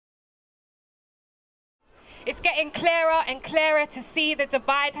It's getting clearer and clearer to see the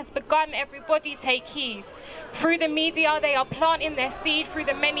divide has begun. Everybody take heed. Through the media, they are planting their seed. Through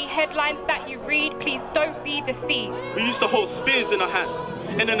the many headlines that you read, please don't be deceived. We used to hold spears in our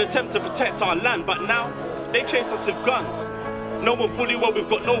hand in an attempt to protect our land, but now they chase us with guns. Knowing fully well we've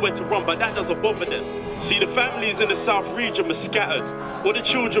got nowhere to run, but that doesn't bother them. See, the families in the south region were scattered, all the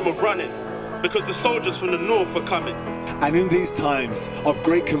children were running, because the soldiers from the north were coming. And in these times of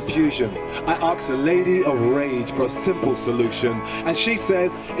great confusion, I asked a lady of rage for a simple solution, and she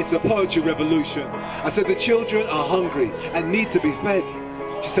says it's a poetry revolution. I said the children are hungry and need to be fed.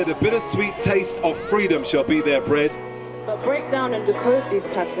 She said a bittersweet taste of freedom shall be their bread. But break down and decode these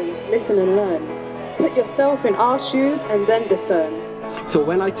patterns, listen and learn. Put yourself in our shoes and then discern. So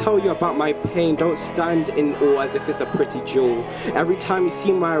when I tell you about my pain, don't stand in awe as if it's a pretty jewel. Every time you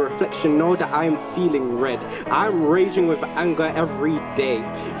see my reflection, know that I am feeling red. I'm raging with anger every day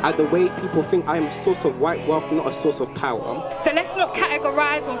at the way people think I am a source of white wealth, not a source of power. So let's not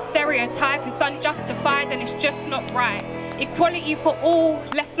categorize or stereotype. It's unjustified and it's just not right. Equality for all,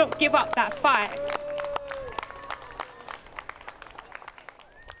 let's not give up that fight.